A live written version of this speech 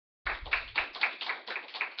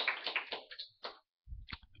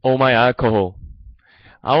Oh my alcohol.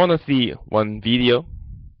 I wanna see one video.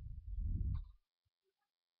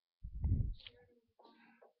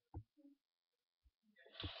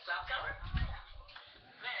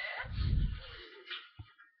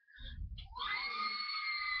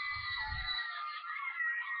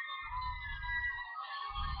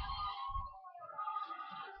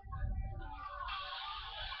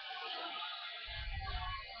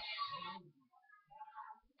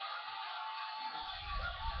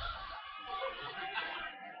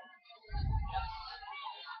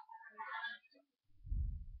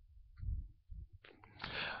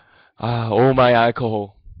 Oh my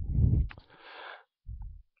alcohol.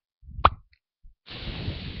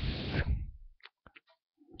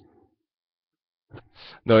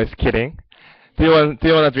 No, it's kidding. Do you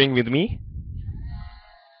wanna drink with me?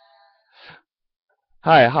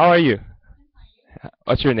 Hi, how are you?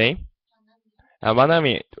 What's your name?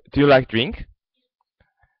 Manami, do you like drink?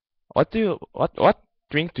 What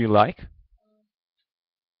drink do you like?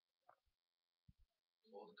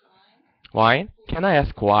 Wine? Can I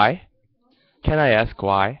ask why? Can I ask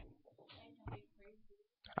why?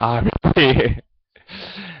 Really?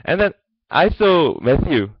 And then I saw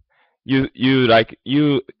Matthew. You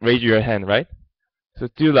raise your hand, right? So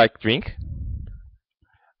do you like drink?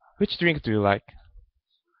 Which drink do you like?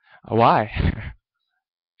 Why?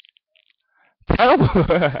 Terrible.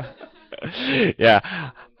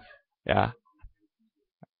 Yeah, yeah.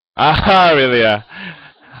 Really? Yeah.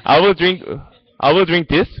 I will drink. I will drink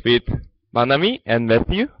this with Manami and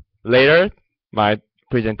Matthew later my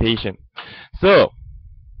presentation. So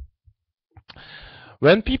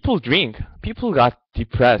when people drink, people got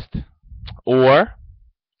depressed or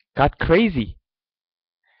got crazy,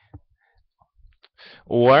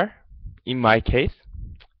 or in my case,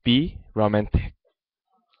 be romantic.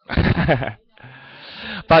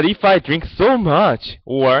 But if I drink so much,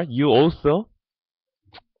 or you also,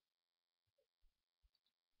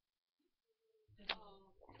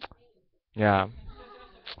 yeah,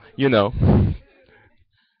 you know.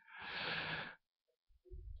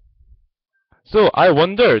 So I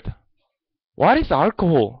wondered, what is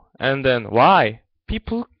alcohol? And then why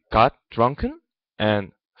people got drunken?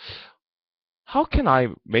 And how can I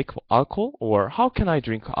make alcohol? Or how can I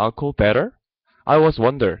drink alcohol better? I was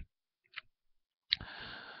wondered.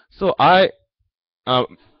 So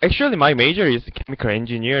actually my major is chemical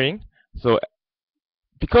engineering. So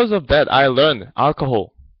because of that, I learned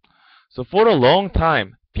alcohol. So for a long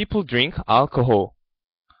time, people drink alcohol.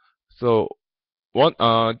 So one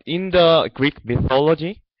in the Greek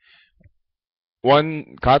mythology,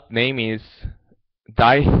 one god name is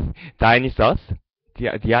Dionysus.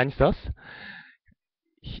 Dionysus.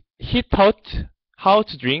 He taught how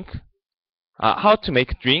to drink, how to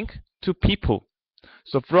make drink to people.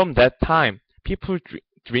 So from that time, people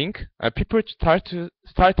drink. People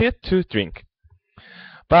started to drink.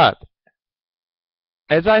 But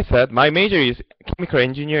as I said, my major is chemical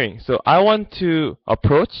engineering, so I want to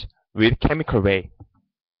approach with chemical way.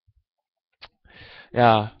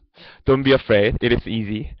 Yeah, don't be afraid, it is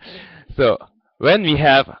easy. So when we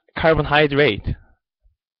have carbohydrate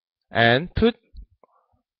and put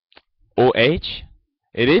OH,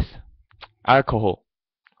 it is alcohol.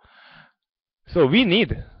 So we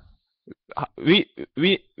need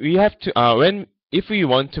we have to when if we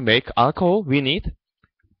want to make alcohol, we need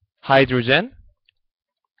hydrogen,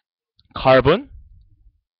 carbon,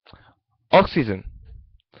 oxygen.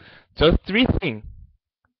 Just three things.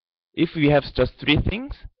 If we have just three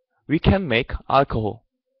things, we can make alcohol.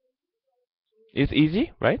 It's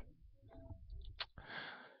easy, right?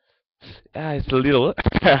 Yeah, it's a little.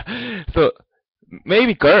 So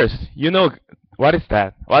maybe girls, you know what is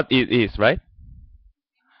that? What it is, right?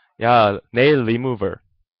 Yeah, nail remover.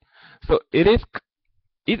 So it is.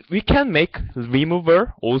 We can make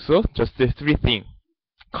remover also just the three things: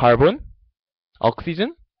 carbon,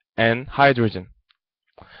 oxygen, and hydrogen.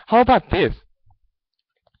 How about this?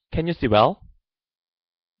 Can you see well?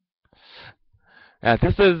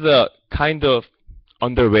 This is a kind of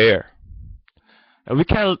underwear. We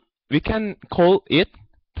can call it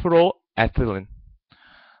proethylene.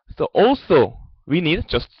 So also we need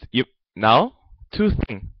just now two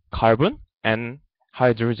things: carbon and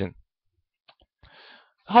hydrogen.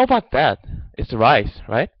 How about that? It's rice,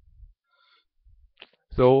 right?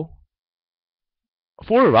 So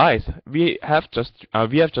for rice we have just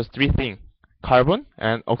three things: carbon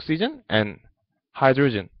and oxygen and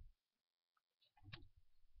hydrogen.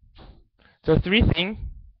 So three things.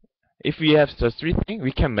 If we have just three things,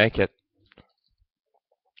 we can make it.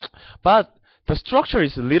 But the structure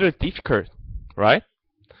is a little difficult, right?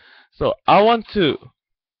 So I want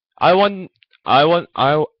I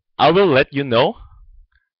will let you know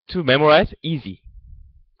to memorize easy.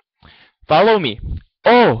 Follow me.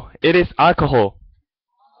 Oh, it is alcohol.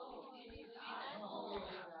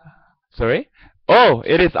 Sorry? Oh,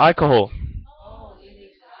 it is alcohol.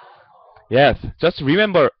 Yes, just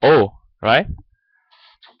remember O, right?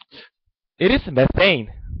 It is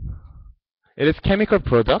methane. It is chemical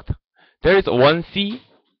product. There is one C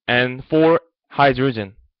and four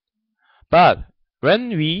hydrogen. But when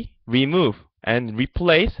we remove and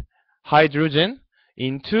replace hydrogen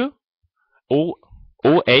into O,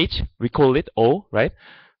 OH, we call it O, right?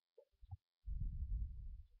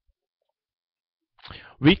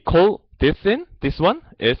 We call this one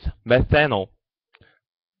is methanol.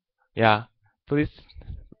 Yeah, please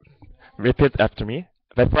repeat after me.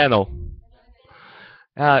 Methanol.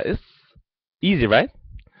 It's easy, right?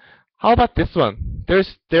 How about this one?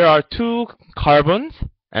 There are two carbons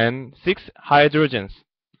and six hydrogens.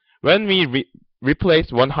 When we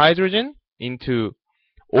replace one hydrogen into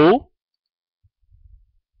O,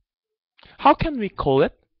 how can we call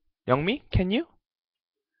it? Youngmi, can you?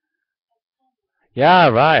 Yeah,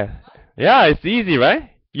 right. Yeah, it's easy,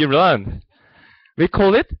 right? You learned. We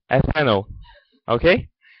call it ethanol. Okay?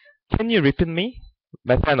 Can you repeat me?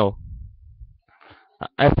 Methanol.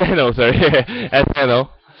 Ethanol, sorry. Ethanol.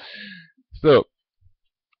 So,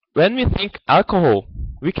 when we think alcohol,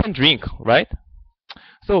 we can drink, right?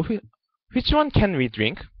 So, which one can we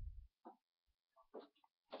drink?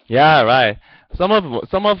 Yeah, right. Some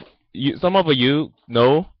of you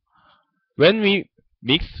know when we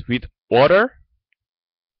mix with water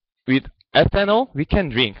with ethanol, we can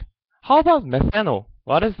drink. How about methanol?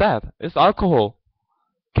 What is that? It's alcohol.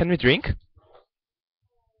 Can we drink?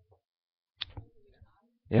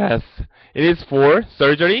 Yes, it is for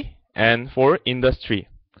surgery and for industry.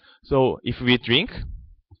 So if we drink,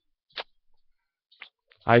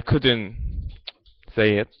 I couldn't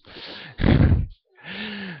say it.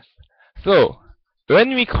 So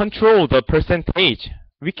when we control the percentage,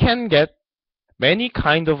 we can get many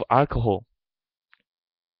kind of alcohol.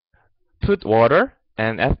 Put water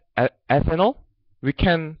and ethanol, we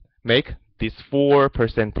can make these four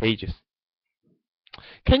percentages.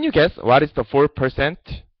 Can you guess what is the 4%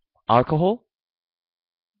 alcohol?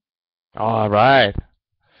 Alright.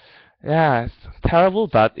 Yeah, it's terrible,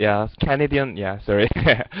 but yeah, Canadian, yeah, sorry.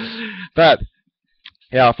 But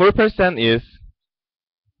yeah, 4% is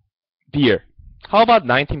beer. How about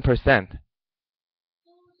 19%?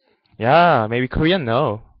 Yeah, maybe Korean,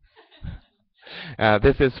 no.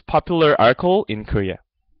 This is popular alcohol in Korea.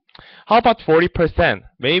 How about 40%?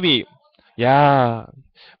 Maybe, yeah,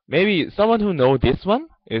 maybe someone who know this one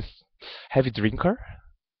is heavy drinker.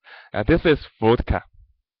 This is vodka.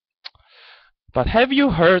 But have you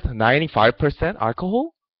heard 95%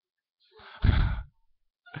 alcohol?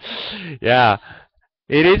 Yeah,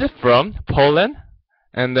 it is from Poland,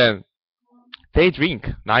 and then they drink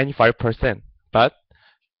 95%, but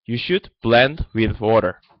you should blend with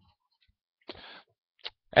water.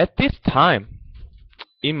 At this time,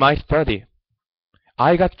 in my study,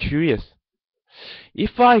 I got curious.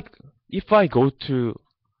 If I go to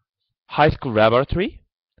high school laboratory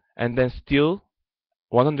and then steal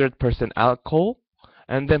 100% alcohol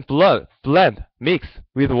and then blend, mix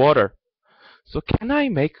with water, so can I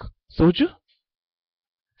make soju?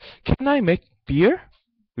 Can I make beer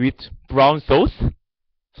with brown sauce?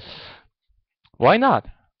 Why not?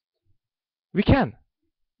 We can.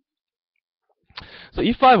 So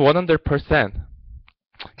if I 100%,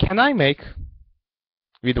 can I make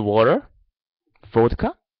with water,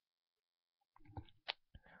 vodka,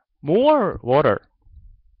 more water,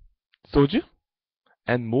 soju,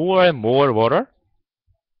 and more water,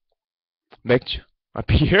 맥주,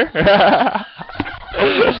 beer,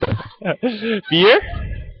 beer?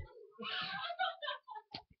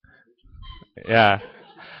 Yeah.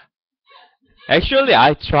 Actually,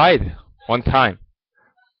 I tried one time,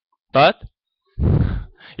 but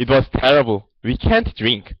it was terrible. We can't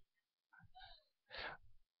drink.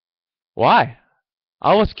 Why?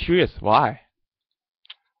 I was curious. Why?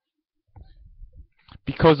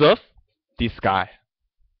 Because of this guy.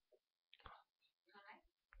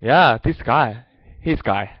 Yeah, this guy. His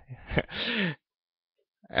guy.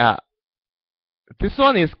 Yeah. This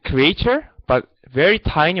one is creature, but very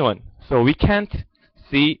tiny one. So we can't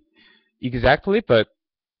see exactly, but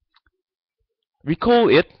we call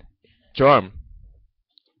it germ.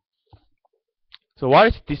 So what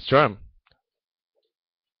is this germ?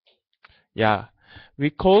 Yeah, we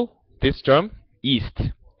call this germ yeast.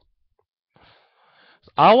 So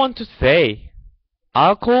I want to say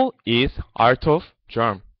alcohol is art of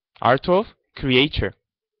germ, art of creature,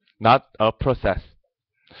 not a process.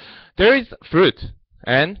 there is fruit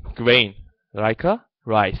and grain, like a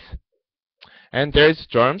rice. And there is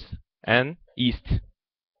germs and yeast.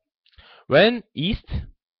 When yeast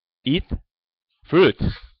eat fruit,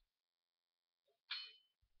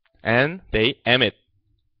 and they emit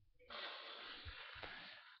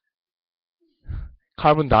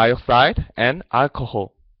carbon dioxide and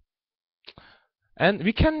alcohol. And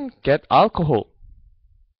we can get alcohol,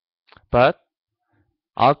 but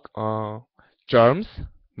germs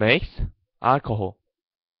makes alcohol.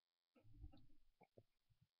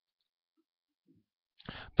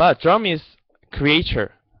 But germ is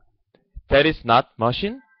creature, that is not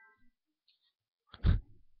machine.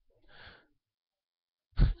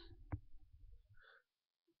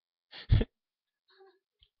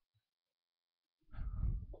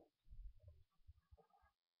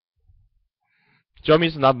 Germ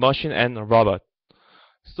is not machine and robot.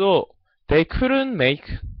 So they couldn't make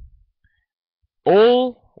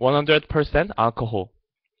all 100% alcohol.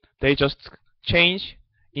 They just change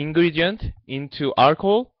ingredient into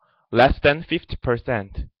alcohol less than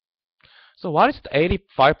 50%. So what is the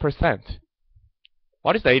 85%?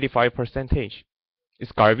 What is the 85 percentage?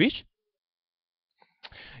 It's garbage?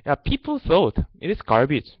 Yeah, people thought it is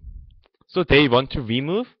garbage. So they want to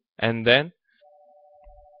remove and then,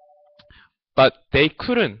 but they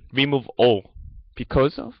couldn't remove all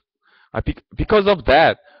because of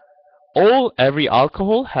that. Every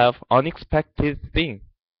alcohol have unexpected thing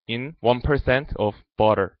in 1% of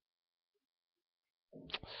water.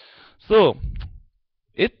 So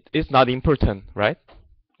it is not important, right?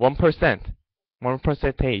 1%, 1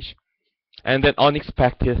 percentage, and then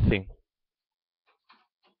unexpected thing.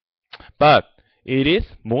 But it is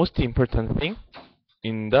most important thing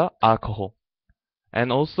in the alcohol.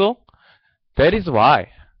 And also, that is why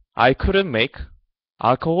I couldn't make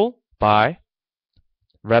alcohol by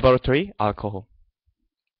laboratory alcohol.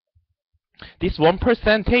 This 1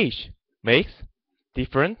 percentage makes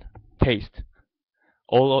different taste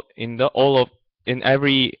in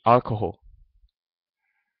every alcohol.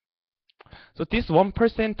 So this 1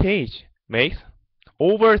 percentage makes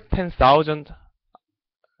over 10,000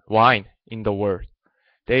 wine in the world.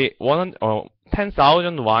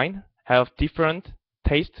 10,000 wine have different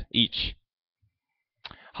taste each.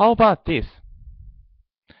 How about this?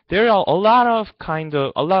 There are lots of kind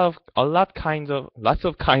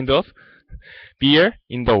of beer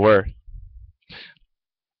in the world.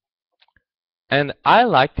 And I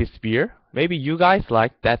like this beer. Maybe you guys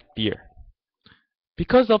like that beer.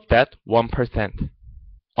 Because of that 1%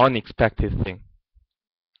 unexpected thing.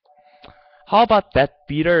 How about that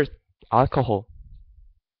bitter alcohol?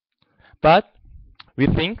 But we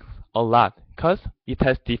think a lot because it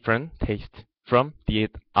has different taste from the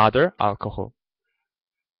other alcohol.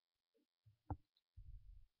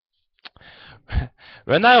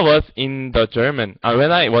 When I was in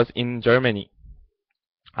Germany,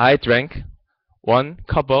 I drank 1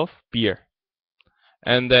 cup of beer,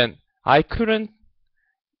 and then I couldn't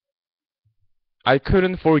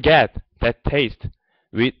forget that taste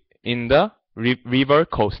in the river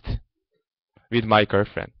coast with my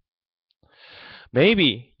girlfriend.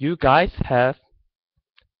 Maybe you guys have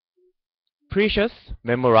precious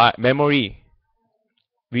memory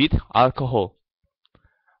with alcohol.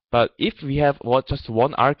 But if we have just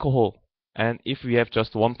 1 alcohol, and if we have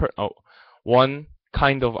just one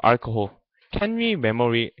kind of alcohol, can we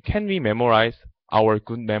memorize our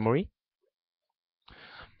good memory?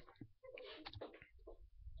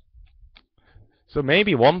 So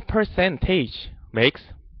maybe 1 percentage makes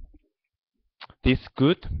this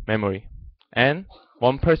good memory, and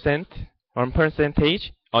 1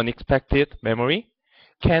 percentage unexpected memory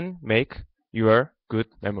can make your good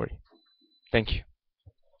memory. Thank you.